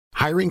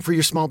Hiring for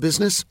your small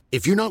business?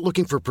 If you're not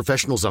looking for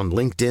professionals on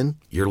LinkedIn,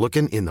 you're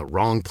looking in the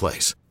wrong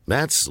place.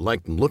 That's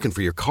like looking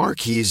for your car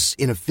keys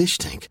in a fish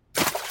tank.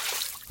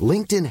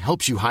 LinkedIn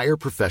helps you hire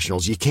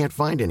professionals you can't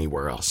find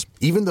anywhere else,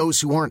 even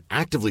those who aren't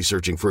actively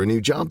searching for a new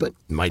job but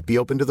might be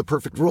open to the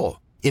perfect role.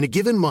 In a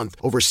given month,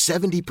 over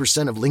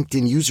 70% of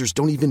LinkedIn users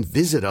don't even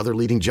visit other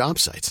leading job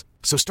sites.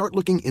 So start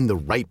looking in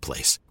the right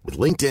place. With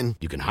LinkedIn,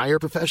 you can hire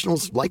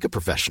professionals like a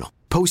professional.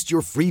 Post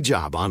your free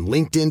job on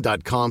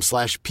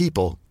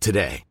linkedin.com/people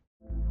today.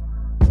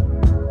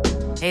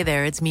 Hey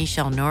there, it's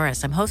Michelle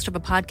Norris. I'm host of a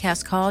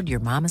podcast called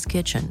Your Mama's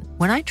Kitchen.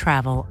 When I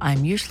travel,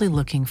 I'm usually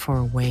looking for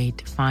a way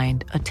to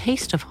find a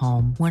taste of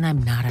home when I'm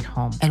not at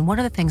home. And one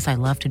of the things I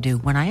love to do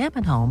when I am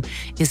at home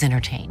is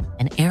entertain.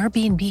 And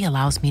Airbnb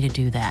allows me to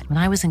do that. When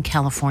I was in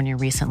California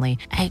recently,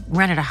 I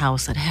rented a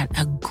house that had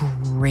a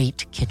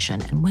great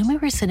kitchen. And when we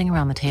were sitting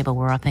around the table,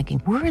 we're all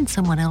thinking, we're in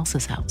someone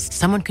else's house.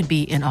 Someone could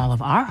be in all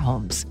of our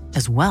homes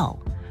as well.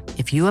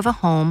 If you have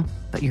a home,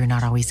 but you're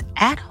not always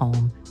at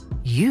home,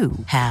 you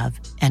have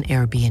an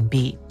Airbnb.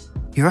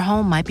 Your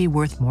home might be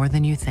worth more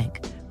than you think.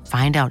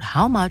 Find out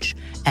how much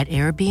at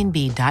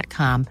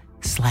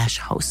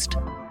airbnb.com/host.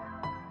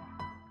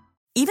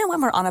 Even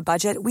when we're on a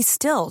budget, we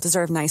still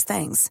deserve nice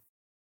things.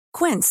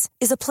 Quince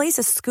is a place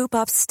to scoop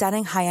up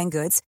stunning high-end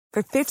goods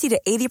for 50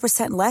 to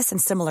 80% less than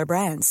similar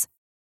brands.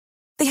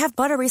 They have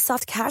buttery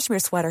soft cashmere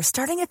sweaters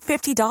starting at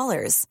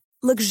 $50,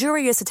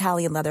 luxurious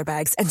Italian leather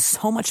bags, and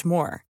so much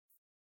more.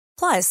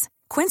 Plus,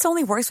 Quince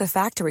only works with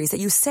factories that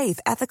use safe,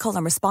 ethical,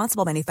 and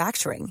responsible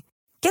manufacturing.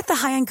 Get the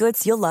high-end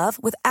goods you'll love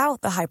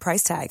without the high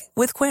price tag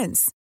with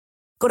Quince.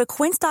 Go to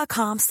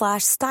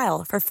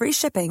quince.com/style for free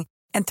shipping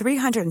and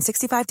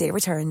 365-day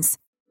returns.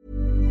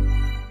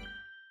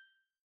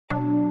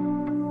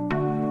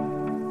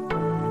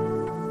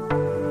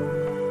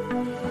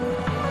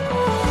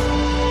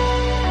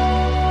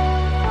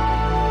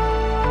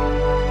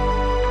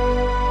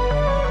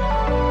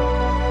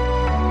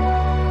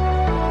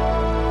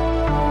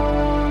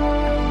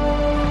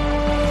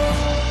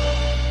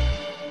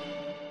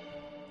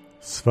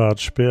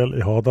 Svärdspel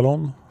i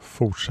Hadalon,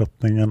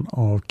 fortsättningen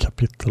av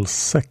kapitel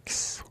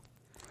 6.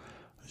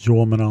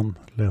 Jomeran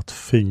lät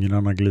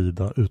fingrarna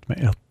glida ut med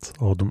ett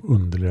av de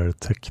underligare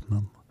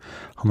tecknen.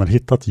 Han hade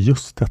hittat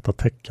just detta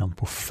tecken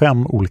på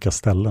 5 olika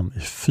ställen i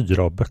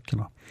 4 av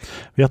böckerna.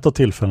 Vid ett av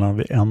tillfällena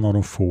vid en av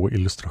de få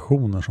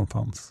illustrationer som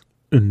fanns.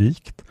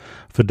 Unikt,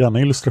 för denna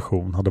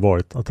illustration hade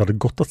varit att det hade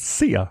gått att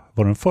se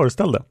vad den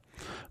föreställde.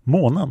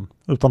 Månen,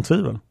 utan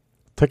tvivel.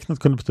 Tecknet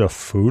kunde betyda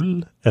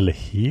full eller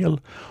hel,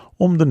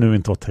 om det nu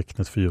inte var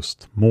tecknet för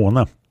just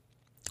måne.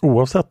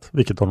 Oavsett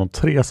vilket av de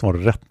 3 som var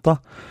rätta,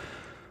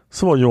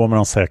 så var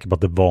Jomeran säker på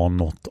att det var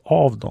något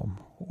av dem.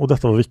 Och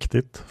detta var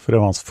viktigt, för det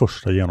var hans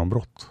första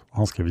genombrott. Och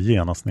han skrev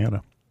genast ner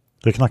det.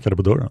 Det knackade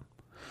på dörren.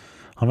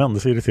 Han vände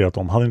sig irriterat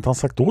om. Hade inte han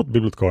sagt åt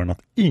bibliotekarien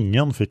att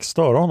ingen fick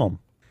störa honom?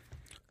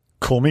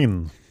 Kom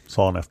in,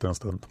 sa han efter en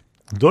stund.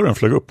 Dörren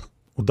flög upp.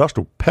 Och där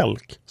stod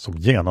Pelk, som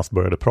genast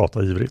började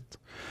prata ivrigt.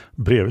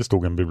 Bredvid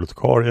stod en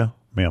bibliotekarie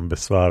med en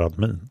besvärad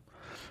min.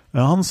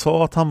 Han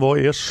sa att han var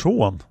er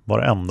son, var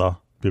det enda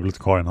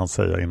bibliotekarien han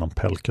säga innan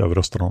Pelk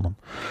överröstade honom.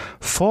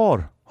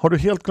 Far, har du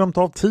helt glömt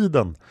av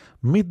tiden?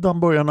 Middagen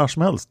börjar när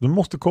som helst, du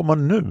måste komma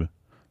nu.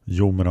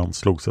 Jomeran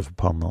slog sig för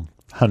pannan.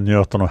 Här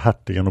njöt han av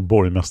hertigen och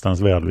borgmästarens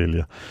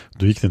välvilja.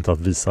 Då gick det inte att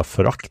visa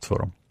förakt för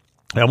dem.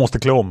 Jag måste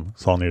klä om,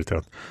 sa han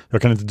irriterat.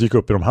 Jag kan inte dyka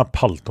upp i de här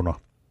paltorna.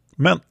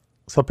 Men,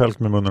 sa Pelk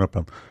med munnen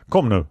öppen.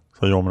 Kom nu,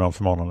 sa Jomeran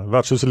förmanande.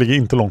 Värdshuset ligger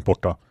inte långt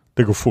borta.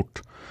 Det går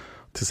fort.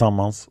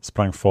 Tillsammans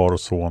sprang far och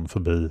son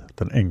förbi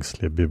den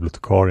ängsliga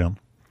bibliotekarien.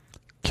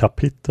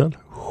 Kapitel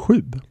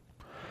 7.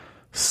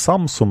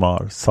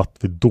 Samsomar satt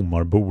vid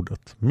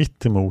domarbordet,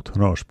 mitt emot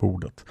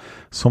honnörsbordet,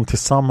 som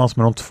tillsammans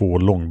med de 2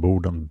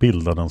 långborden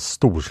bildade en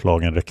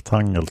storslagen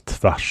rektangel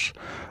tvärs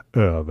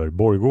över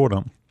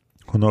borggården.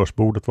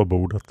 Honnörsbordet var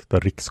bordet där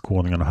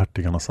rikskonungen och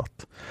hertigarna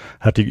satt.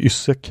 Hertig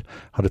Ysek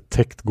hade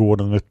täckt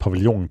gården med ett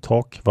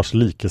paviljongtak vars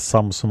like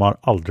Samsomar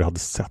aldrig hade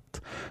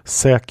sett,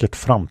 säkert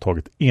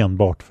framtaget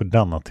enbart för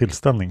denna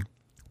tillställning.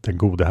 Den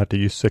gode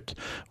hertig Ysek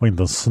var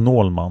inte en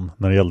snål man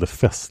när det gällde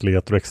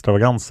festligheter och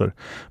extravaganser,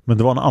 men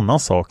det var en annan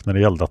sak när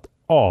det gällde att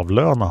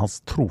avlöna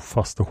hans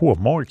trofaste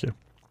hovmager.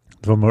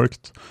 Det var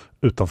mörkt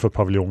utanför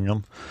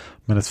paviljongen,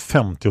 men ett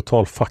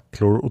 50-tal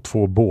facklor och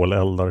 2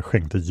 båleldar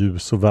skänkte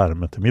ljus och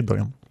värme till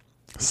middagen.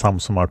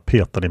 Samsomar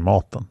petade i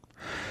maten.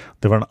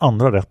 Det var den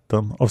andra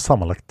rätten av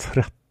sammanlagt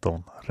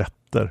 13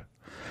 rätter.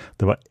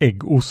 Det var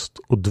äggost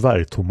och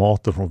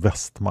dvärgtomater från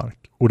Västmark,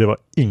 och det var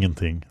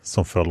ingenting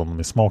som föll honom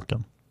i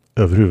smaken.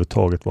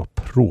 Överhuvudtaget var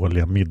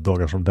pråliga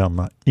middagar som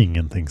denna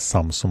ingenting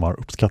Samsomar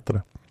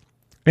uppskattade.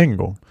 En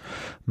gång,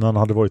 när han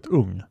hade varit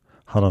ung,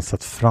 hade han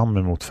sett fram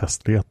emot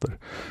festligheter.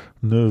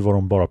 Nu var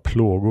de bara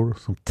plågor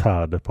som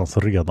tärde på hans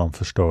redan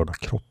förstörda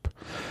kropp.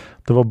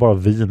 Det var bara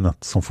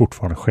vinet som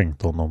fortfarande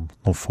skänkte honom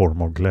någon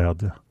form av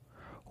glädje.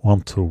 Och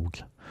han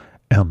tog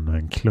ännu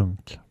en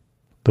klunk.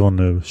 Det var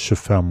nu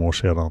 25 år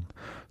sedan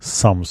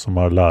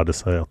Samsomar lärde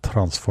sig att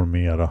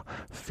transformera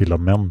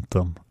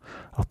filamenten,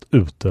 att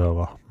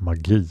utöva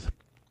magi.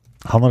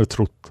 Han hade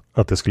trott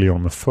att det skulle ge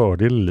honom en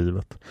fördel i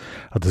livet.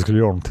 Att det skulle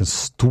göra honom till en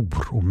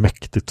stor och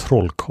mäktig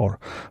trollkarl.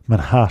 Men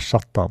här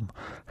satt han,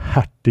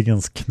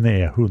 hertigens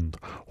knähund,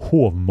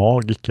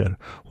 hovmagiker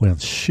och en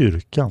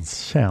kyrkans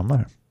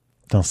tjänare.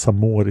 Den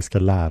samoriska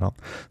läran,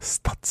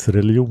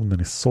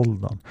 statsreligionen i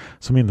Soldan,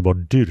 som innebar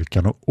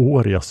dyrkan av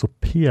Orias och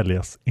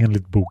Pelias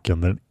enligt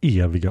boken Den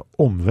eviga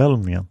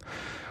omvälvningen.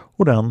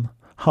 Och den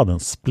hade en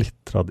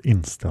splittrad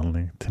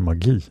inställning till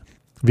magi.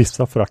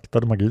 Vissa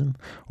föraktade magin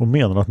och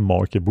menade att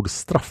magiker borde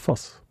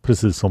straffas,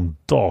 precis som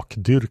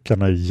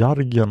dakdyrkarna i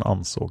Jargen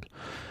ansåg,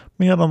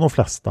 medan de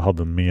flesta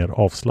hade en mer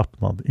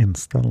avslappnad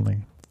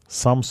inställning.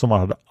 Samsomar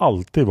hade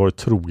alltid varit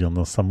trogen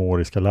den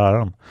samoriska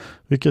läran,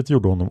 vilket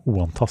gjorde honom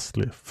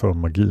oantastlig för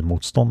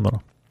magimotståndarna.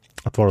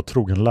 Att vara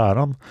trogen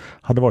läran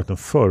hade varit en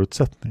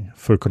förutsättning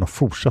för att kunna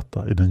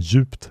fortsätta i den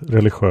djupt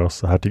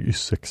religiösa hertig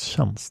Yseks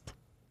tjänst.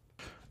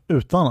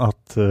 Utan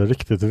att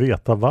riktigt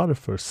veta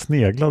varför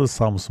sneglade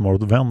Samsomar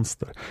åt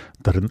vänster,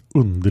 där den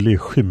underliga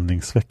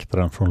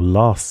skymningsväktaren från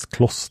Las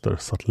kloster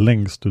satt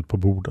längst ut på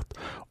bordet,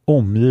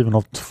 omgiven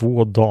av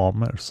 2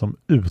 damer som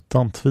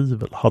utan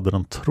tvivel hade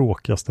den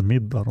tråkigaste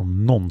middag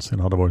de någonsin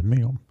hade varit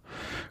med om.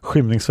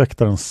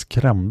 Skymningsväktaren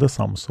skrämde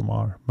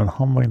Samsomar, men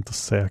han var inte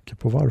säker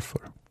på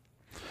varför.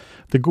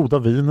 Det goda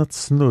vinet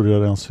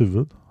snurrade i hans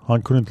huvud.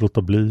 Han kunde inte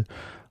låta bli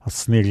att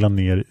snegla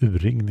ner i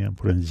urringningen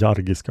på den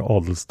jargiska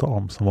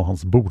adelsdam som var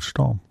hans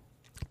bordsdam.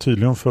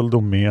 Tydligen följde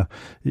hon med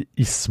i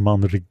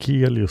Isman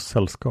Regelius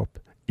sällskap.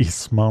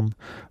 Isman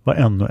var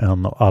ännu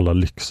en av alla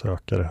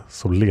lycksökare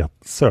som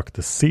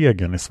sökte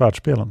segern i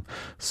svärdspelen,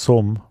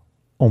 som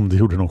om det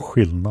gjorde någon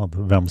skillnad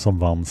vem som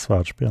vann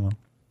svärdspelen.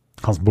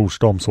 Hans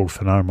bordsdam såg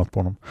förnärmat på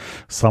honom.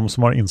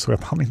 Samsomar insåg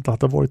att han inte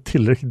hade varit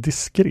tillräckligt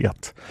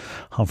diskret.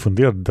 Han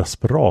funderade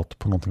desperat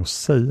på någonting att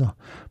säga,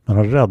 men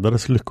han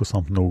räddades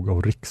lyckosamt nog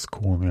av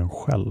rikskonungen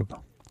själv.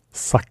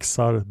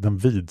 Saxar, den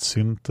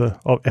vidsynte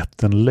av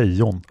ätten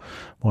lejon,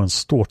 var en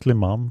ståtlig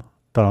man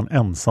där han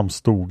ensam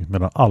stod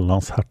medan alla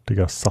hans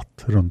hertigar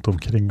satt runt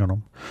omkring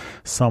honom.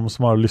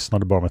 Samsomar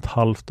lyssnade bara med ett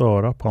halvt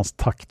öra på hans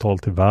tacktal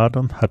till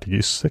världen, hertig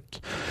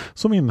Ysek,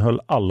 som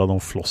innehöll alla de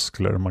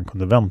floskler man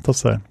kunde vänta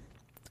sig.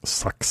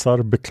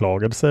 Saxar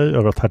beklagade sig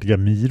över att hertiga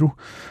Miro,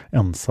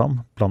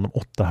 ensam bland de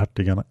 8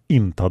 hertigarna,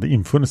 inte hade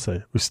infunnit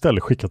sig och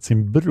istället skickat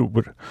sin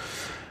bror.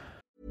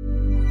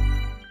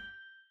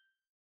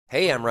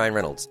 Hey, I'm Ryan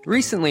Reynolds.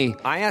 Recently,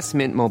 I asked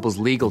Mint Mobile's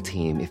legal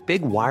team if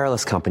big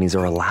wireless companies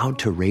are allowed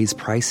to raise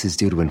prices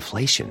due to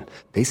inflation.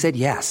 They said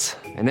yes.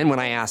 And then when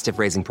I asked if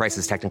raising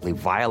prices technically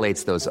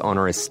violates those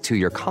onerous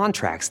 2-year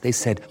contracts, they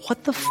said,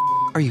 "What the f***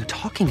 are you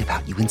talking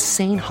about, you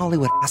insane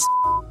Hollywood ass?"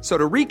 So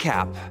to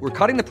recap, we're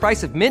cutting the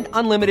price of Mint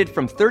Unlimited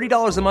from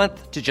 $30 a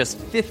month to just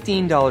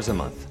 $15 a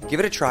month. Give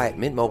it a try at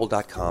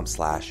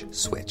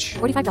mintmobile.com/switch.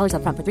 $45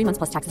 up front for 3 months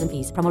plus taxes and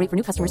fees. Promo rate for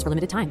new customers for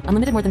limited time.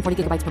 Unlimited more than 40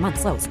 gigabytes per month.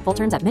 Slows full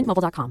terms at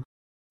mintmobile.com.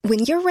 When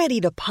you're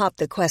ready to pop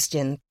the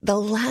question, the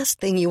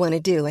last thing you want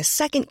to do is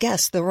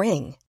second-guess the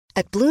ring.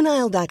 At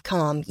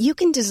BlueNile.com, you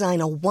can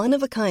design a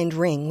one-of-a-kind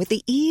ring with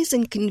the ease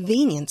and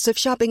convenience of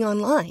shopping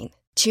online.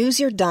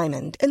 Choose your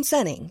diamond and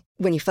setting.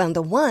 When you find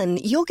the one,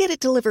 you'll get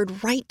it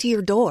delivered right to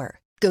your door.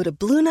 Go to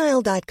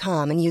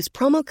BlueNile.com and use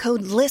promo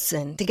code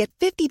LISTEN to get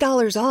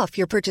 $50 off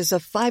your purchase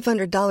of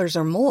 $500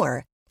 or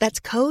more.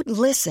 That's code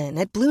LISTEN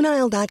at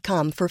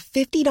BlueNile.com for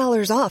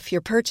 $50 off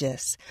your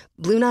purchase.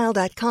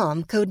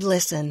 BlueNile.com, code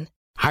LISTEN.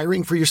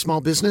 Hiring for your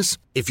small business?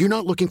 If you're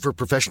not looking for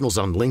professionals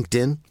on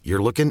LinkedIn,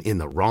 you're looking in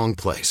the wrong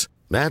place.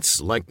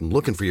 That's like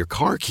looking for your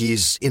car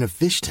keys in a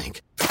fish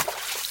tank.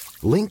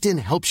 LinkedIn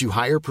helps you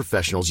hire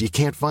professionals you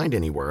can't find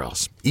anywhere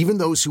else, even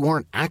those who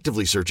aren't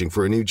actively searching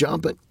for a new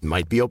job but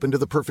might be open to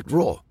the perfect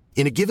role.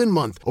 In a given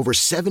month, over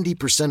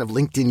 70% of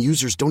LinkedIn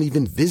users don't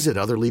even visit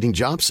other leading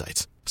job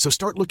sites. So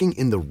start looking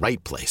in the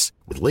right place.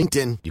 With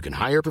LinkedIn, you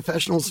can hire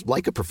professionals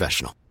like a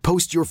professional.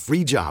 Post your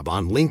free job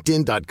on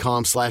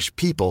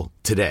linkedin.com/people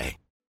today.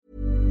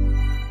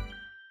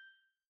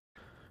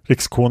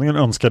 Rikskonungen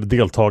önskade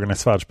deltagarna i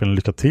svärdspelen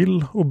lycka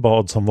till och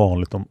bad som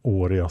vanligt om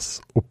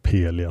Orias och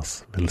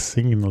Pelias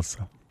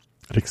välsignelse.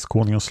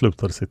 Rikskonungen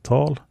slutade sitt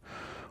tal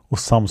och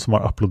Samsomar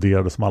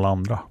applåderade som alla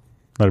andra.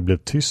 När det blev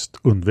tyst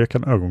undvek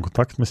han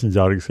ögonkontakt med sin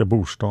jargiska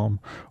bordsdam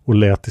och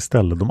lät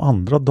istället de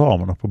andra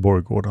damerna på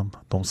borggården,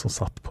 de som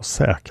satt på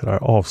säkrare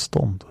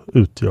avstånd,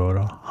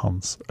 utgöra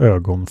hans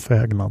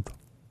ögonfägnad.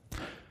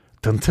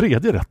 Den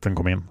 3:e rätten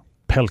kom in.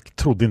 Pelk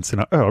trodde inte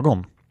sina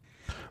ögon.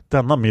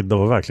 Denna middag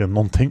var verkligen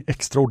någonting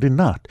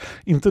extraordinärt.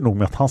 Inte nog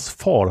med att hans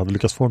far hade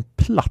lyckats få en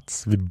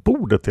plats vid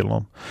bordet till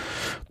honom.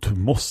 Du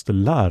måste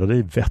lära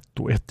dig vett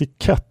och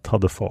etikett,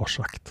 hade far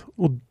sagt.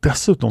 Och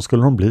dessutom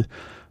skulle de bli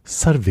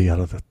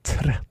serverade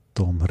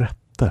 13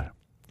 rätter.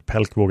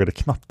 Pelk vågade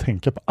knappt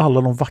tänka på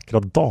alla de vackra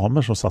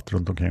damer som satt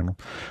runt omkring honom.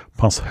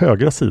 På hans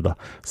högra sida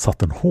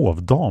satt en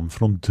hovdam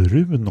från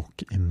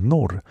Drunok i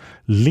norr.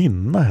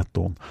 Linna hette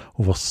hon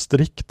och var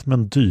strikt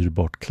men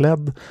dyrbart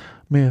klädd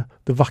med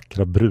det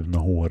vackra bruna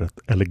håret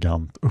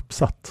elegant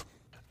uppsatt.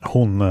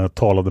 Hon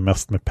talade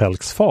mest med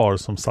Pelks far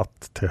som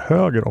satt till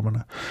höger om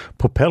henne.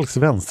 På Pelks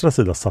vänstra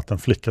sida satt en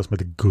flicka som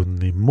hette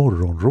Gunni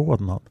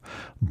Morgonrodnad.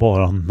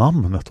 Bara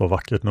namnet var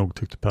vackert nog,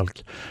 tyckte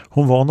Pelk.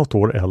 Hon var något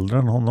år äldre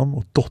än honom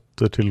och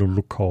dotter till en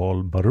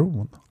lokal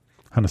baron.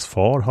 Hennes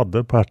far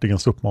hade på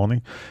hertigens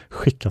uppmaning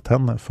skickat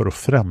henne för att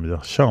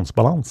främja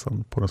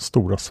könsbalansen på den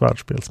stora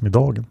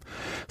svärdspelsmiddagen.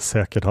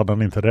 Säkert hade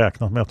han inte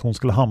räknat med att hon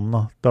skulle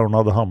hamna där hon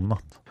hade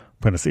hamnat.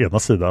 På hennes ena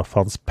sida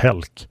fanns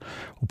Pelk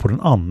och på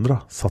den andra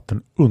satt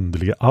den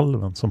underliga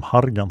alven som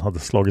Hargan hade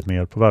slagit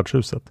ner på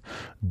värdshuset.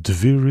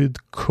 Dwyrid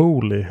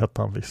Coley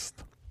hette han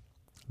visst.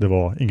 Det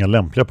var inga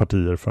lämpliga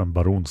partier för en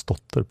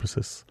baronsdotter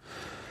precis.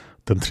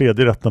 Den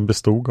tredje rätten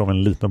bestod av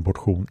en liten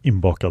portion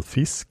inbakad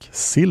fisk.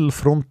 Sill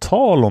från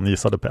Talon,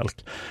 gissade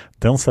Pelk.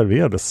 Den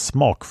serverades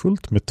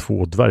smakfullt med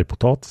 2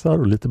 dvärgpotatisar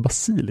och lite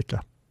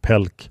basilika.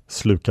 Pelk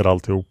slukade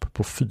alltihop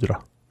på 4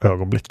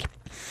 ögonblick.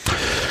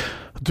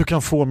 Du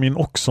kan få min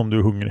också om du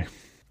är hungrig,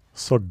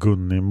 sa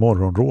Gunni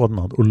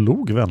Morgonrodnad och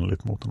log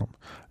vänligt mot honom.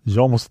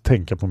 Jag måste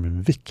tänka på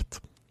min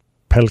vikt.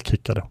 Pelk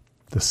hickade.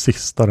 Det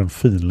sista den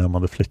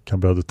finlämmade flickan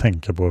behövde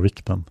tänka på var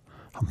vikten.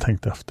 Han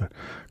tänkte efter.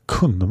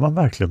 Kunde man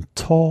verkligen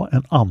ta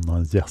en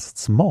annan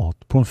gästs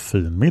mat på en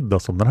fin middag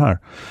som den här?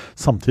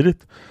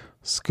 Samtidigt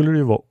skulle det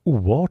ju vara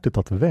oartigt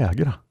att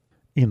vägra.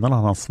 Innan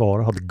han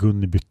svarade hade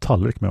Gunni bytt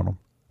tallrik med honom.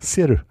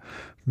 Ser du,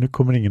 nu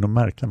kommer ingen att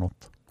märka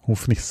något. Hon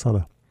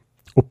fnissade.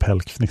 Och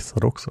Pelk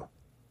fnissade också.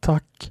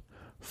 Tack,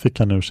 fick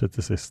han ur sig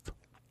till sist.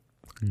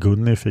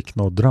 Gunni fick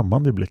något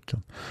drömmande i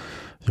blicken.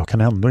 Jag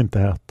kan ändå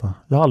inte äta.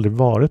 Jag har aldrig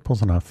varit på en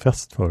sån här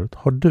fest förut.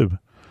 Har du?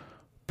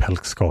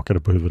 Pelk skakade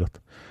på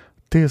huvudet.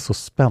 Det är så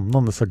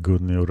spännande, sa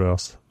Gunni och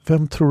rös.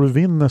 Vem tror du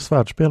vinner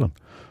svärdspelen?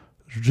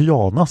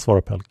 Rihanna,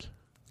 svarade Pelk.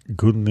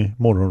 Gunni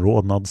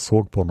Morgonrodnad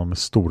såg på honom med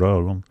stora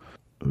ögon.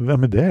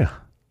 Vem är det?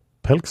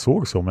 Pelk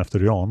såg sig om efter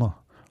Rihanna.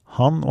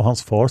 Han och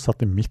hans far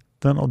satt i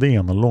mitten av det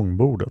ena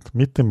långbordet.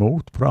 Mitt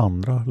emot på det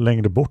andra,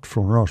 längre bort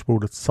från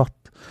rörsbordet, satt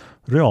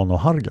Rihanna och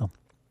Hargan.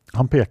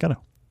 Han pekade.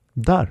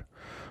 Där,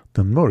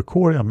 den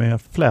mörkhåriga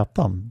med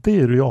flätan, det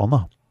är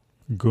Rihanna.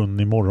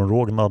 Gunni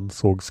Morgonrodnad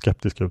såg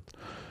skeptisk ut.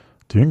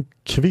 Det är ju en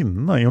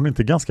kvinna, är hon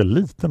inte ganska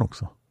liten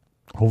också?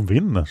 Hon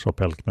vinner, sa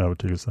Pelk med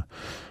övertygelse.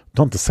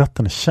 Du har inte sett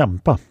henne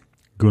kämpa.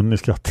 Gunni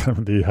skrattade,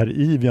 men det är ju herr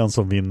Ivian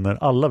som vinner.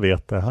 Alla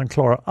vet det, han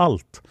klarar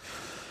allt.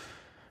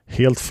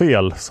 Helt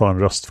fel, sa en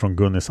röst från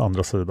Gunnis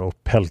andra sida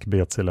och Pelk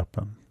bet sig i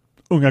läppen.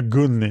 Unga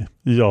Gunni,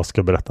 jag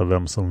ska berätta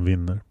vem som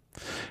vinner.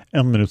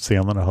 1 minut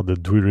senare hade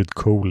Dwyrid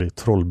Coley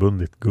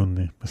trollbundit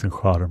Gunni med sin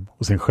charm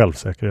och sin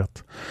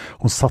självsäkerhet.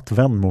 Hon satt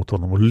vänd mot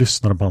honom och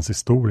lyssnade på hans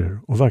historier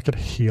och verkade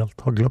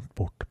helt ha glömt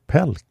bort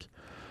Pelk.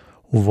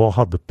 Och vad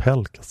hade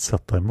Pelk att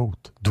sätta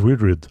emot?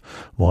 Dwyrid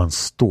var en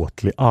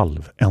ståtlig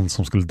alv, en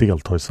som skulle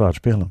delta i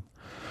svärdspelen.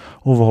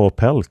 Och vad var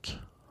Pelk?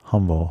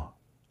 Han var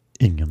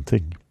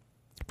ingenting.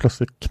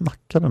 Plötsligt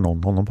knackade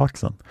någon honom på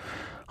axeln.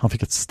 Han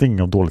fick ett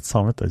sting av dåligt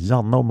samvete.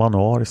 Janna och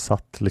Manuari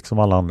satt liksom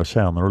alla andra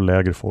tjänare och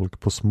lägre folk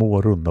på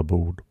små runda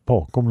bord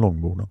bakom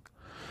långborden.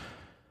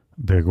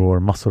 Det går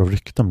massor av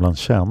rykten bland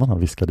tjänarna,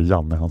 viskade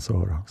Janne i hans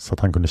öra, så att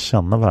han kunde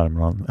känna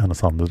värmen av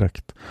hennes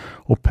andedräkt.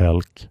 Och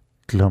Pelk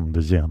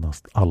glömde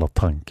genast alla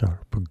tankar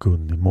på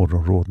Gunni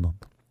Morgonrodnad.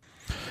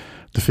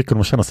 Det fick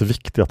honom att känna sig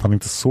viktig att han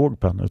inte såg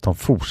på henne utan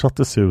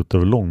fortsatte se ut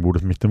över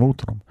långbordet mitt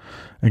emot honom.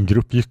 En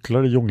grupp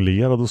gycklare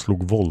jonglerade och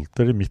slog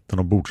volter i mitten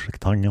av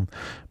bordsrektangeln,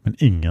 men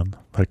ingen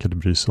verkade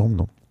bry sig om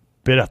dem.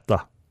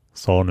 Berätta,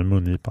 sa nu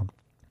mungipan.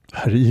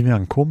 Herr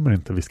Ivian kommer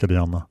inte, viskade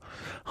Janna.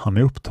 Han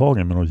är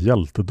upptagen med något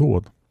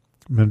hjältedåd.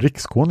 Men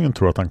rikskonungen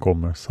tror att han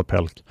kommer, sa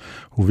Pelk,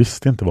 och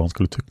visste inte vad han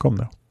skulle tycka om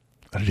det.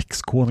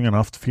 Rikskonungen har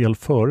haft fel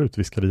förut,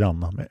 viskade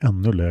Janna med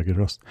ännu lägre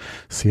röst.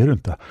 Ser du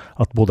inte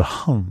att både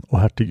han och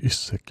hertig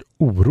Yssek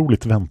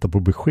oroligt väntar på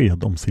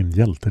besked om sin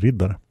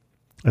hjälteriddare?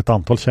 Ett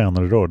antal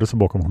tjänare rörde sig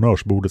bakom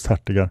honnörsbordets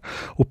hertigar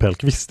och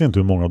Pelk visste inte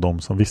hur många av dem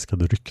som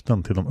viskade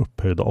rykten till de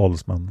upphöjda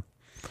adelsmän.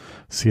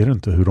 Ser du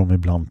inte hur de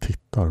ibland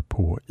tittar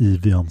på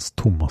Ivians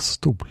tomma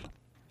stol?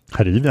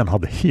 Herr Ivian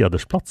hade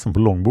hedersplatsen på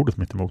långbordet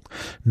mitt emot,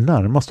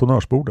 närmast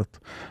honnörsbordet.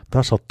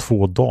 Där satt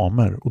 2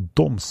 damer och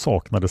de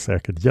saknade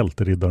säkert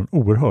hjälteriddaren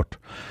oerhört.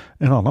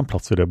 En annan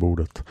plats vid det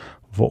bordet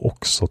var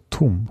också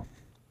tom.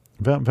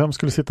 Vem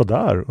skulle sitta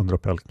där, undrar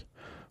Pelk.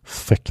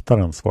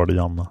 Fäktaren, svarade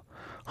Janna.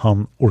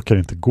 Han orkar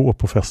inte gå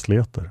på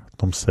festligheter.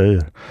 De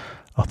säger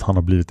att han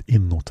har blivit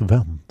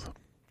inåtvänd.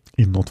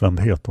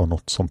 Inåtvändhet var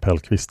något som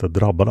Pelk visste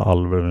drabbade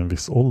alver vid en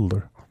viss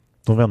ålder.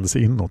 De vände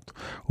sig inåt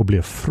och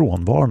blev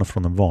frånvarande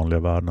från den vanliga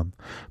världen.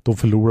 De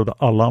förlorade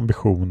alla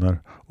ambitioner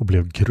och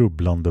blev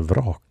grubblande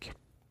vrak.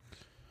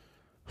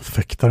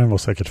 Fäktaren var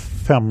säkert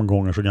 5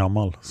 gånger så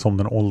gammal som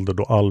den ålder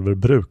då alver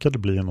brukade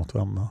bli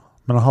inåtvända.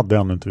 Men han hade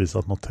ännu inte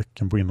visat något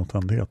tecken på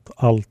inåtvändhet.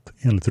 Allt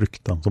enligt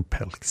rykten som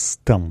Pelk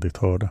ständigt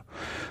hörde.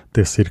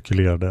 Det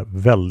cirkulerade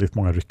väldigt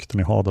många rykten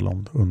i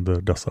Hadeland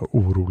under dessa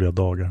oroliga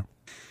dagar.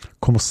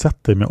 Kom och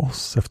sätt dig med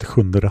oss efter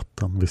 7:e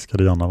rätten,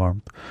 viskade Janna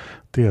varmt.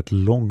 Det är ett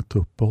långt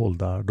uppehåll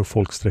där då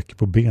folk sträcker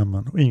på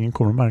benen och ingen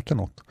kommer att märka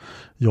något.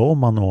 Jag och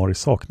Manuari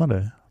saknar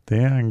dig. Det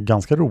är en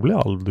ganska rolig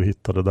alv du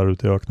hittade där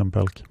ute i öknen,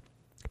 Pelk.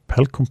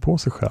 Pelk kom på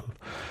sig själv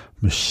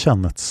med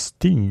känna ett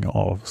sting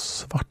av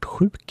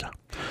svartsjuka.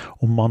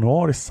 Och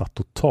Manuari satt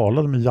och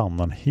talade med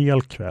Janna en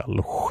hel kväll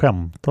och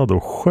skämtade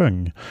och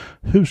sjöng.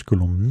 Hur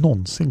skulle hon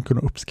någonsin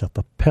kunna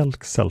uppskatta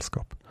Pelks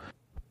sällskap?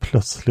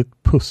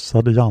 Plötsligt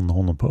pussade Janna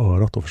honom på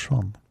örat och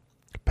försvann.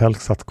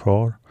 Pelk satt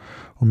kvar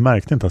och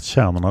märkte inte att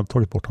tjänarna hade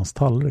tagit bort hans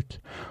tallrik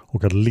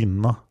och att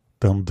Linna,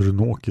 den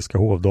drunokiska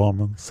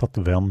hovdamen, satt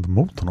vänd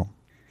mot honom.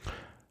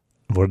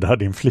 Var det här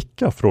din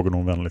flicka? Frågade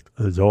hon vänligt.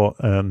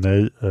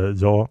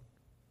 Ja.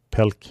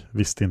 Pelk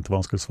visste inte vad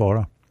han skulle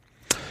svara.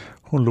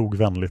 Hon log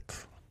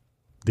vänligt.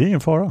 Det är ingen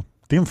fara.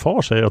 Din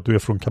far säger att du är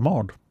från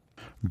Kamard.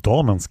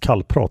 Damens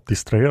kallprat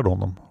distraherade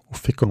honom och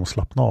fick honom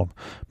slappna av.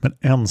 Men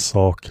en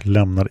sak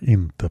lämnar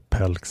inte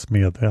Pelks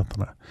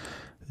medvetande.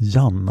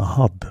 Janna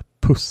hade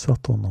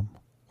pussat honom.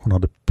 Hon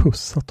hade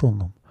pussat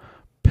honom.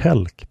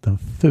 Pelk, den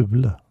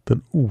fule,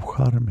 den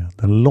ocharmiga,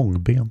 den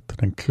långbente,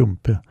 den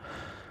klumpiga.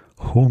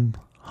 Hon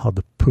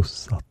hade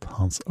pussat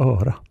hans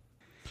öra.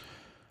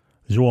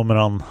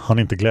 Jomeran hann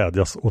inte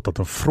glädjas åt att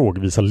den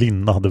frågvisa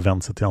Linna hade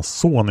vänt sig till hans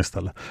son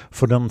istället.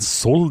 För den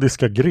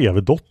soldiska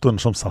grevedottern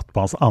som satt på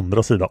hans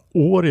andra sida,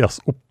 Orias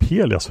och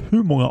Pelias,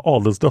 hur många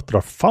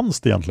adelsdöttrar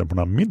fanns det egentligen på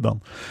den här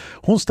middagen?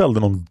 Hon ställde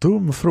någon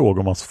dum fråga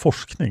om hans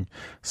forskning,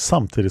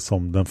 samtidigt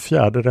som den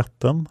fjärde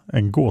rätten,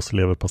 en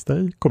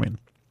gåsleverpastej, kom in.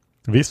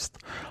 Visst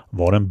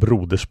var det en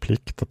broders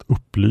plikt att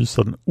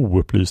upplysa den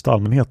oupplysta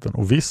allmänheten,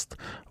 och visst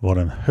var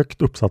det en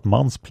högt uppsatt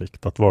mans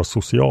plikt att vara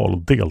social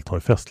och delta i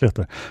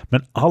festligheter.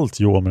 Men allt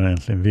Jomer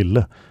egentligen ville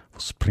var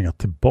springa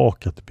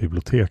tillbaka till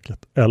biblioteket,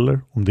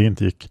 eller om det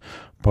inte gick,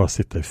 bara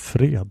sitta i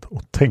fred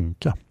och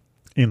tänka.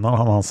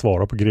 Innan han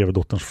svara på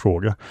grevedotterns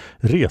fråga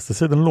reste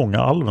sig den långa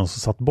alven som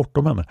satt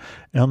bortom henne,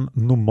 en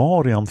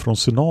nomarian från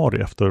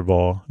Sunari efter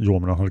vad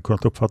Jomeran hade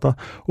kunnat uppfatta,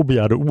 och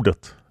begärde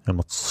ordet genom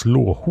att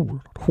slå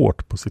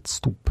hårt på sitt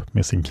stop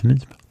med sin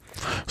kniv.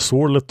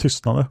 Sorlet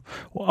tystnade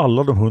och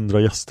alla de 100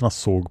 gästerna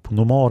såg på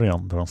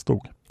nomarian där han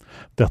stod.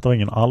 Detta var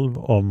ingen alv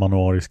av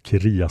Manuaris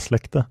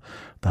Kiria-släkte.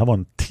 Det här var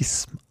en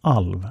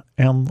tismalv,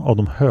 en av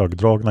de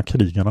högdragna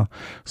krigarna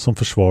som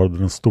försvarade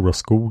den stora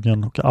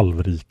skogen och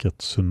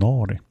alvriket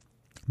Sunari.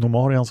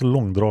 Nomarians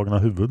långdragna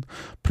huvud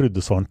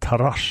pryddes av en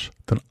tarash,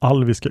 den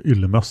alviska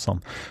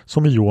yllemössan,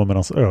 som i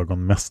Jomerans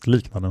ögon mest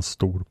liknade en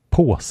stor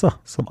påse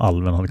som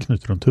alven hade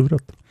knutit runt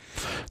huvudet.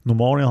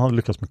 Nomarian hade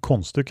lyckats med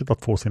konststycket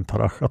att få sin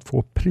tarash att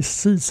få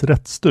precis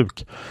rätt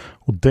stuk,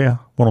 och det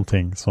var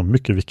någonting som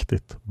mycket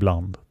viktigt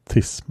bland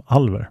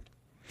tismalver.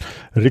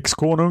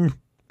 Rikskonung,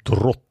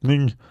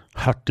 drottning,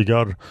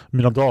 hertigar,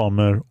 mina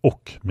damer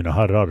och mina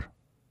herrar,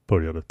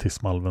 började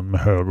tismalven med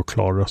hög och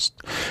klar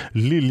röst.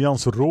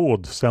 Liljans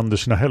råd sänder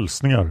sina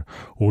hälsningar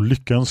och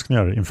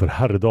lyckönskningar inför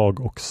herredag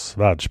och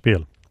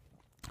svärdspel.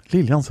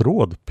 Liljans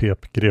råd,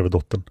 pep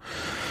grevedottern.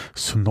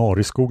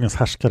 Sunari-skogens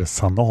härskare,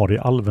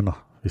 Sanari-alverna,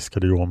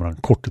 viskade Jomeran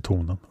kort i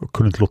tonen och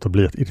kunde inte låta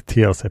bli att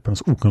irritera sig på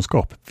hennes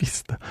okunskap.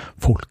 Visste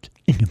folk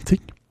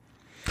ingenting?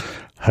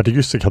 Hertig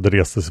Ysik hade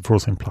rest sig från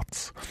sin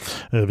plats.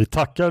 Vi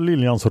tackar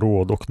Liljans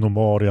råd och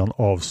nomarian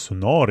av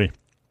Sunari.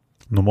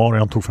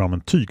 Nomarian tog fram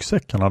en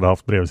tygsäck han hade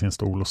haft bredvid sin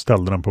stol och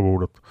ställde den på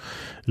bordet.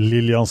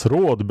 Liljans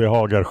råd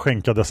behagar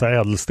skänka dessa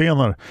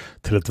ädelstenar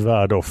till ett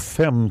värde av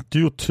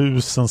 50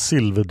 000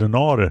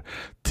 silverdenarer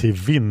till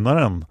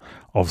vinnaren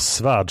av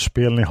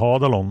svärdspelen i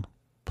Hadalon,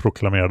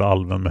 proklamerade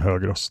alven med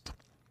hög röst.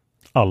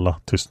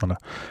 Alla tystnade.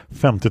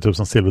 50 000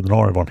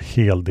 silverdenarer var en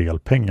hel del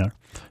pengar.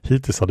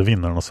 Hittills hade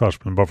vinnaren av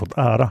svärdspelen bara fått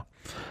ära.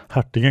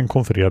 Hertigen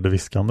konfererade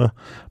viskande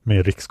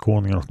med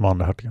rikskonungen och de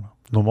andra hertigarna.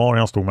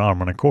 Nomarian stod med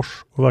armarna i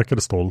kors och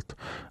verkade stolt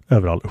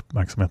över all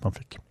uppmärksamhet han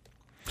fick.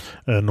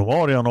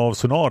 Nomarian av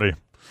Sunari,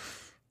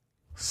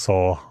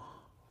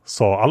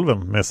 sa alven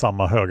med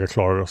samma höga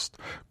klara röst,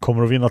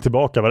 kommer att vinna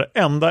tillbaka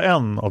varenda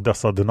en av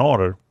dessa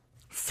denarer.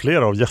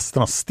 Flera av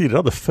gästerna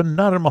stirrade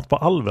förnärmat på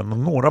alven och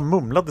några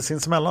mumlade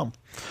sinsemellan.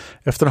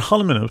 Efter en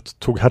halv minut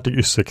tog hertig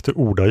Ysik till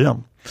orda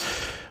igen.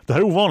 Det här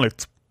är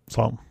ovanligt,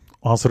 sa han.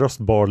 Och hans röst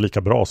bar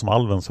lika bra som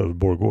alvens över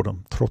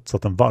borggården, trots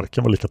att den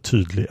varken var lika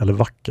tydlig eller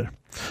vacker.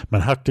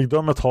 Men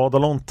hertigdömet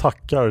Hadalon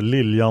tackar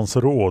Liljans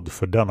råd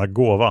för denna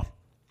gåva.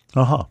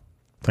 Aha,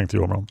 tänkte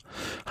Jomeran.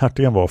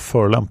 Hertigen var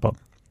förlämpad.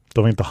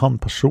 Det var inte han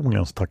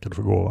personligen som tackade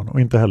för gåvan,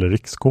 och inte heller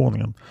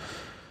rikskonungen.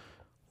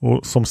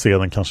 Och som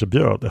sedan kanske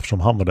bjöd, eftersom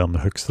han var den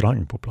med högst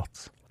rang på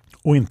plats.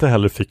 Och inte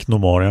heller fick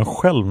nomarian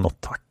själv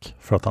något tack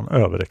för att han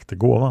överräckte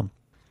gåvan.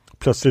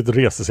 Plötsligt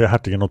reste sig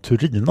hertigen av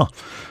Turina,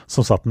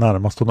 som satt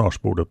närmast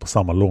honnörsbordet på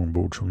samma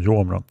långbord som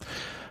Jomeran.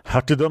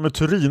 Hertigdömet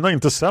Turina är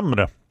inte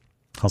sämre.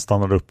 Han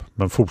stannade upp,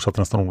 men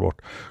fortsatte nästan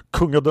omedelbart.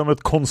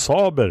 Kungadömet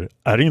Konsaber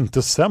är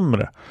inte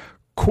sämre.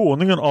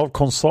 Konungen av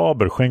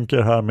Konsaber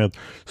skänker här med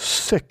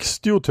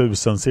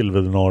 60 000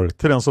 silverdenarer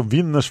till den som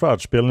vinner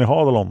svärdspelen i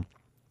Hadalon.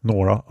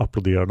 Några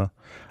applåderade.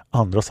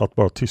 Andra satt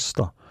bara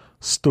tysta,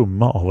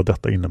 stumma av vad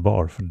detta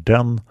innebar för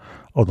den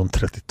av de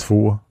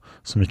 32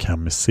 som gick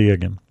hem med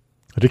segern.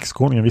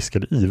 Rikskonungen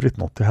viskade ivrigt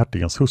något till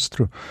hertigens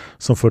hustru,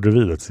 som förde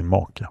vidare till sin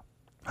make.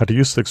 Hertig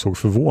Ysik såg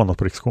förvånat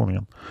på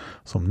rikskonungen,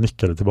 som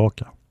nickade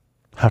tillbaka.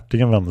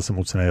 Hertigen vände sig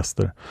mot sina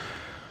gäster.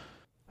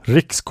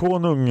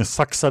 Rikskonung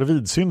Saxar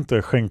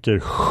Vidsynte skänker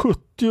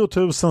 70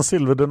 000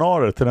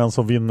 silverdenarer till den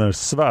som vinner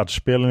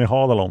svärdspelen i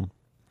Hadalon.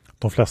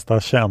 De flesta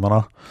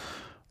tjänarna,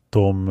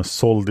 de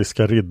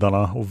soldiska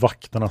riddarna och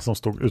vakterna som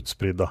stod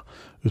utspridda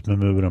ut med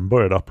muren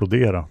började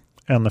applådera.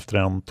 En efter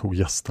en tog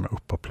gästerna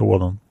upp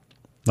applåden.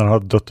 När han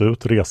hade dött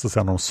ut reste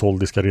sig en av de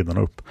soldiska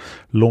riddarna upp,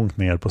 långt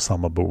ner på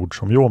samma bord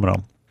som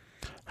Jomran.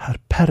 Herr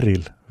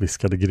Peril,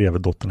 viskade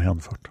grevedottern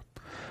hänfört.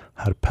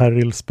 Herr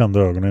Peril spände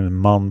ögonen i en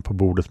man på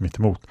bordet mitt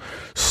emot.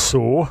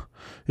 Så,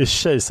 är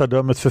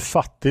kejsardömet för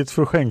fattigt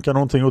för att skänka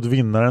någonting åt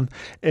vinnaren,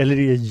 eller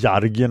är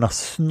jargerna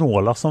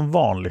snåla som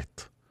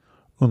vanligt?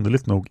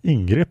 Underligt nog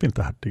ingrep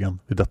inte hertigen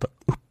vid detta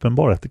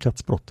uppenbara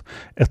etikettsbrott,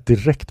 ett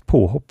direkt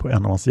påhopp på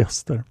en av hans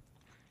gäster.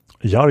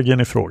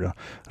 Jargen i fråga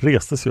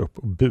reste sig upp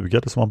och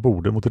bugade som han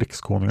borde mot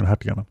rikskonungen och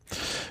hertigarna.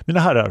 Mina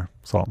herrar,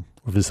 sa han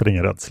och visade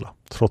ingen rädsla,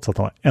 trots att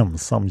han var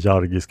ensam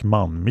jargisk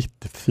man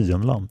mitt i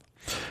fiendland.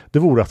 Det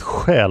vore att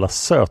stjäla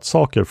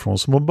sötsaker från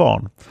små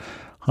barn.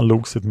 Han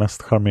log sitt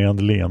mest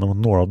charmerande leende mot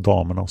några av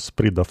damerna och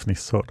spridda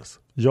fniss hördes.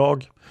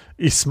 Jag,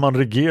 Isman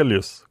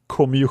Regelius,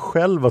 kommer ju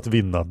själv att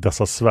vinna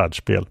dessa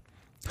svärdspel.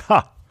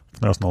 Ha!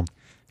 Fnös någon.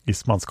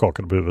 Isman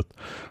skakade på huvudet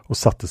och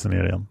satte sig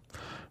ner igen.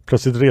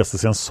 Plötsligt reste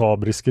sig en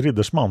sabrisk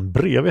riddersman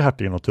bredvid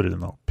hertigen och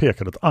Turina och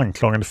pekade ett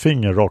anklagande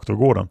finger rakt över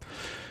gården.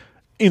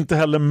 Inte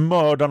heller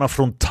mördarna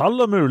från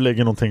Tallamur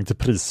lägger någonting till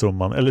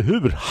prissumman, eller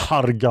hur,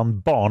 Hargan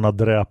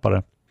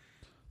banadräpare?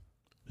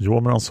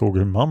 Jomran såg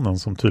hur mannen,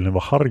 som tydligen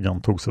var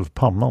Hargan, tog sig för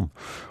pannan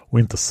och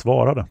inte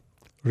svarade.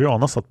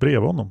 Rihanna satt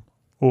bredvid honom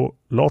och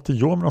la till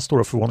Jomrans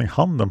stora förvåning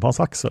handen på hans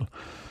axel.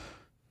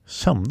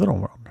 Kände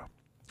de varandra?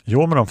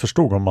 Jomran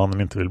förstod om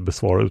mannen inte ville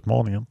besvara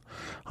utmaningen.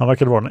 Han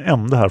verkade vara den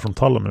enda här från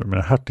Tallamur,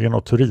 men hertigen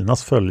av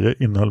Turinas följe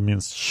innehöll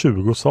minst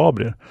 20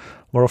 sabrier,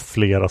 varav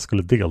flera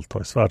skulle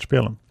delta i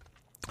svärdspelen.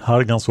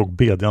 Hargan såg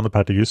bedjande på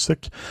hertig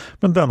Ysek,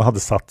 men denna hade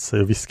satt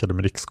sig och viskade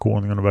med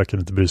rikskonungen och verkade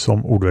inte bry sig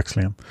om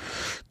ordväxlingen.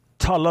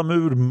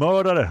 Tallamur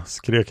mördare,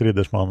 skrek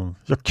riddersmannen.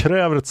 Jag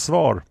kräver ett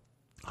svar.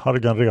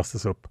 Hargan reste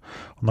sig upp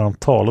och när han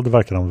talade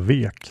verkade han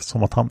vek,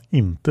 som att han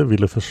inte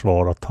ville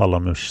försvara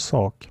Tallamurs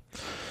sak.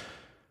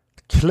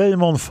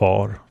 Claymon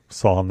far,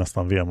 sa han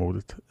nästan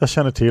vemodigt. Jag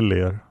känner till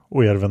er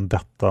och er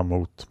vendetta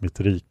mot mitt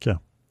rike.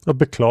 Jag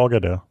beklagar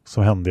det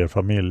som hände er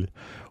familj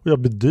och jag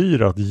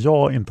bedyrar att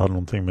jag inte hade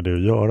någonting med det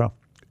att göra.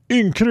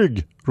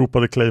 Ynkrygg,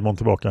 ropade Claymon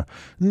tillbaka.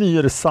 Ni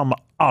är detsamma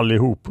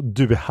allihop.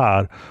 Du är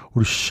här och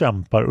du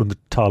kämpar under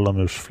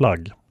Tallamurs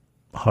flagg.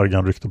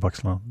 Hargan ryckte på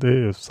axlarna. Det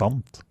är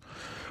sant.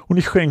 Och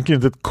ni skänker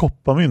inte ett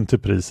kopparmynt till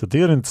priset,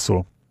 det är inte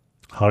så.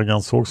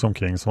 Hargan såg sig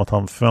omkring som att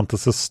han förväntade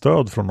sig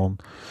stöd från någon.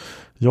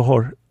 Jag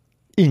har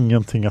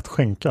ingenting att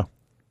skänka.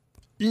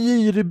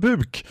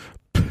 Giribuk,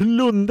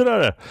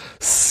 plundrare,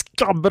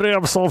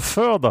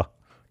 skabbrävsavföda.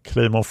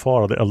 Claymon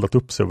far hade eldat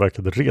upp sig och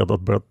verkade redo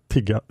att börja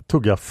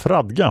tugga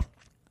fradga.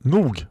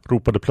 Nog,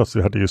 ropade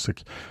plötsligt hertig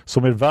Ysek.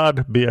 Som er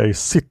värd ber jag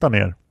sitta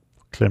ner.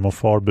 Claymon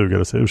far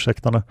bugade sig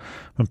ursäktande,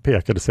 men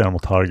pekade sedan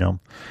mot Hargan.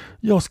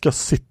 Jag ska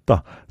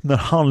sitta när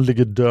han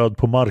ligger död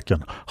på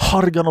marken.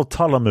 Hargan och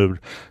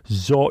Tallamur,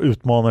 jag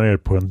utmanar er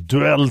på en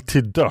duell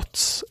till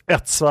döds.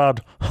 Ett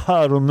svärd,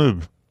 här och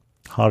nu.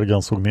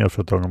 Hargan såg ner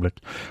för ett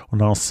ögonblick, och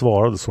när han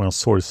svarade såg han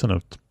sorgsen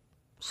ut.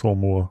 Så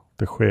må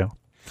det ske.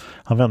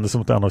 Han vände sig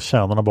mot en av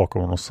tjänarna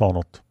bakom honom och sa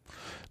något.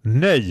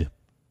 Nej,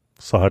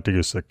 sa hertig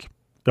Ysek.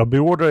 Jag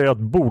beordrar er att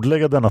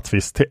bordlägga denna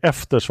tvist till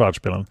efter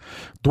svärdspelen.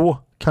 Då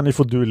kan ni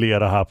få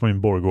duellera här på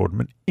min borggård,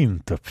 men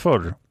inte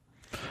förr.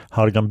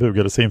 Hargan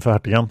bugade sig inför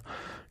hertigen.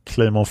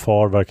 Claymon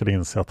far verkade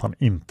inse att han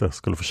inte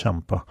skulle få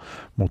kämpa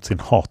mot sin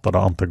hatade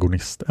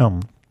antagonist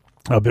än.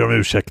 Jag ber om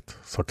ursäkt,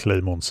 sa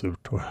Claymon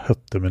surt och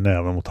hötte med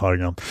näven mot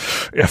Hargan.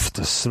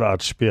 Efter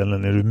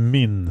svärdspelen är du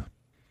min.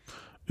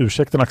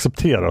 Ursäkten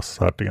accepteras,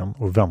 sa hertigen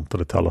och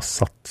väntade till alla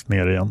satt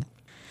ner igen.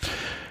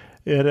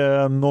 Är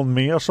det någon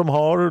mer som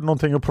har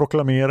någonting att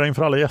proklamera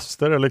inför alla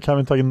gäster, eller kan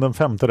vi ta in den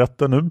femte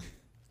rätten nu?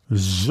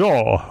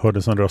 Ja,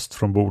 hördes en röst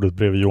från bordet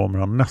bredvid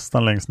Jomran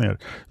nästan längst ner.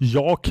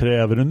 Jag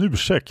kräver en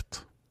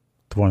ursäkt.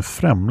 Det var en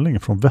främling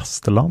från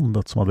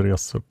Västerlandet som hade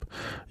rest upp.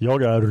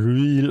 Jag är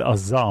Ruil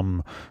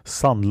Azam,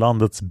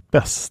 Sandlandets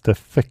bäste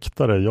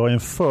fäktare. Jag är en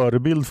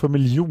förebild för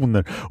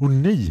miljoner och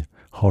ni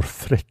har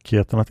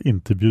fräckheten att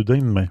inte bjuda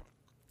in mig.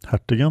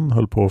 Hertigen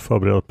höll på att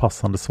förbereda ett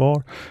passande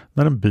svar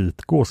när en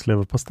bit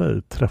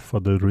gåsleverpastej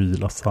träffade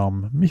Ruil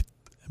Azam mitt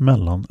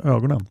mellan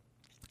ögonen.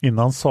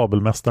 Innan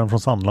sabelmästaren från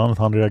Sandlandet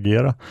han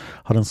reagera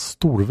hade en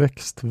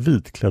storväxt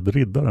vitklädd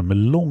riddare med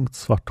långt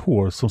svart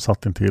hår som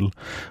satt intill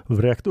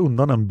vräkt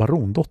undan en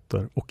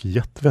barondotter och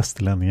gett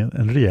västerlänningen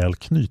en rejäl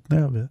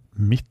knytnäve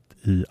mitt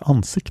i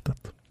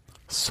ansiktet.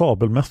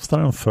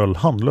 Sabelmästaren föll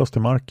handlöst i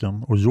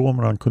marken och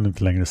Jomran kunde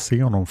inte längre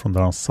se honom från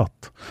där han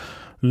satt.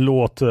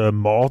 Låt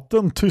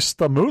maten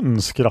tysta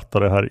mun,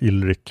 skrattade herr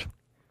Ilrik.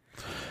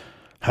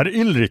 Herr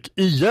Ilrik,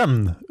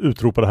 igen,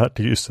 utropade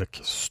hertig Ysek.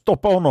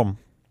 Stoppa honom!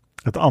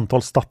 Ett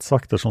antal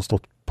stadsvakter som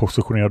stått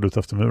positionerade ut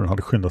efter muren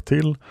hade skyndat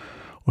till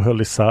och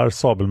höll isär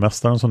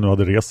sabelmästaren som nu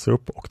hade rest sig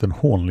upp och den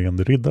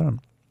hånleende riddaren.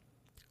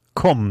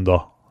 Kom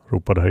då,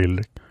 ropade herr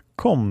Ilrik.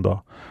 Kom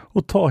då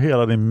och ta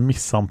hela din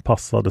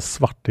missanpassade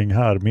svarting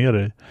här med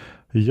dig.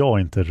 Jag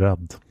är inte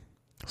rädd.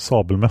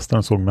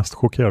 Sabelmästaren såg mest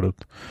chockerad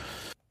ut.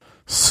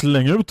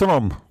 Släng ut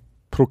honom,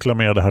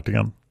 proklamerade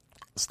hertigen.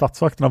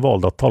 Statsvakterna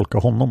valde att tolka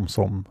honom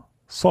som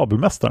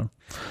sabelmästaren.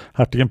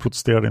 Hertigen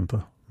protesterade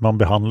inte. Man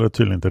behandlade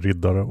tydligen inte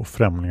riddare och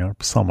främlingar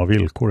på samma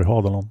villkor i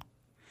Hadalon.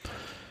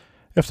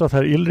 Efter att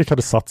herr Ilrik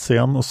hade satt sig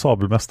igen och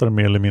sabelmästaren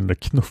mer eller mindre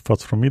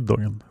knuffats från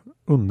middagen.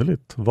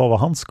 Underligt, vad var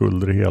hans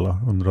skuld i det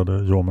hela,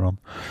 undrade Jormungand.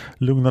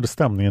 Lugnade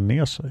stämningen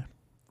ner sig.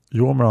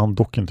 Jormungand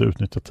dock inte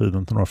utnyttjat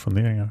tiden till några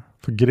funderingar.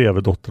 För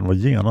grevedottern var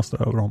genast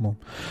över honom.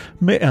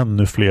 Med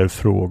ännu fler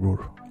frågor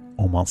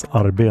om hans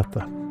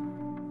arbete.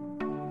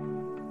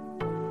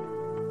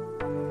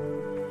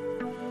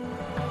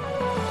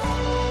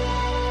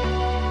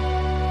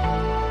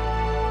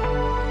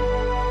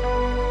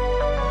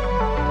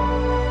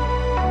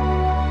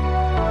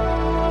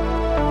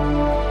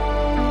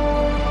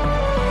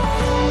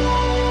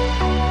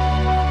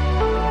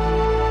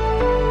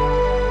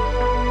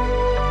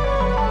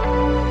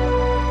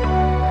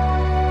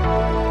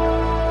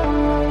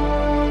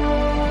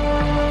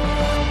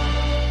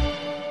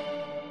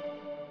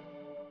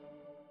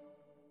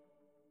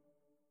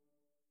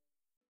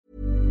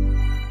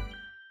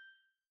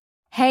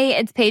 Hey,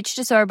 it's Paige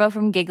DeSorbo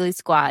from Giggly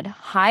Squad.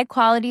 High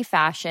quality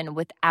fashion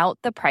without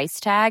the price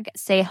tag.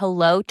 Say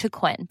hello to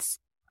Quince.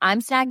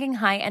 I'm snagging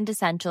high-end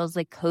essentials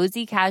like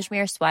cozy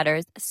cashmere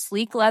sweaters,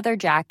 sleek leather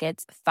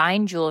jackets,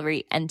 fine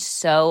jewelry, and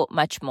so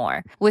much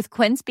more. With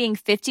Quince being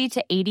 50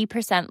 to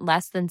 80%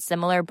 less than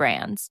similar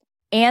brands.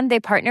 And they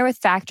partner with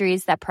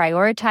factories that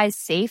prioritize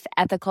safe,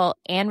 ethical,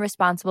 and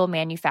responsible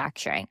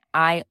manufacturing.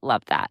 I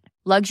love that.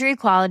 Luxury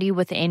quality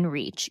within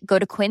reach. Go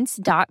to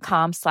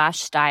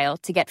quince.com/style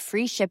to get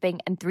free shipping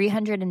and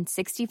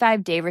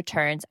 365-day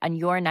returns on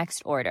your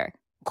next order.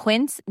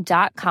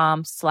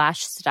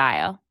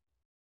 Quince.com/style.